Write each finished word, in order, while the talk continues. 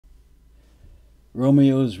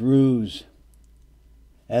Romeo's Ruse.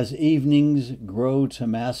 As evenings grow to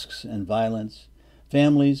masks and violence,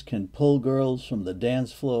 families can pull girls from the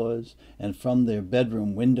dance floors and from their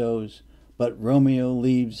bedroom windows, but Romeo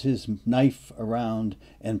leaves his knife around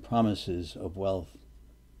and promises of wealth.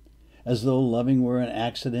 As though loving were an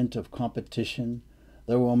accident of competition,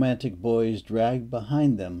 the romantic boys drag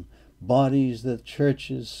behind them bodies that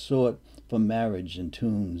churches sought for marriage and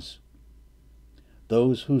tombs.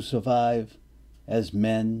 Those who survive, as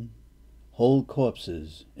men, hold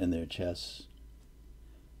corpses in their chests.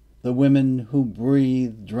 The women who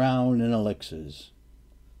breathe drown in elixirs.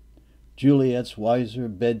 Juliet's wiser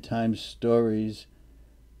bedtime stories,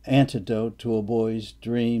 antidote to a boy's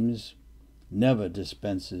dreams, never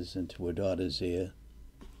dispenses into a daughter's ear.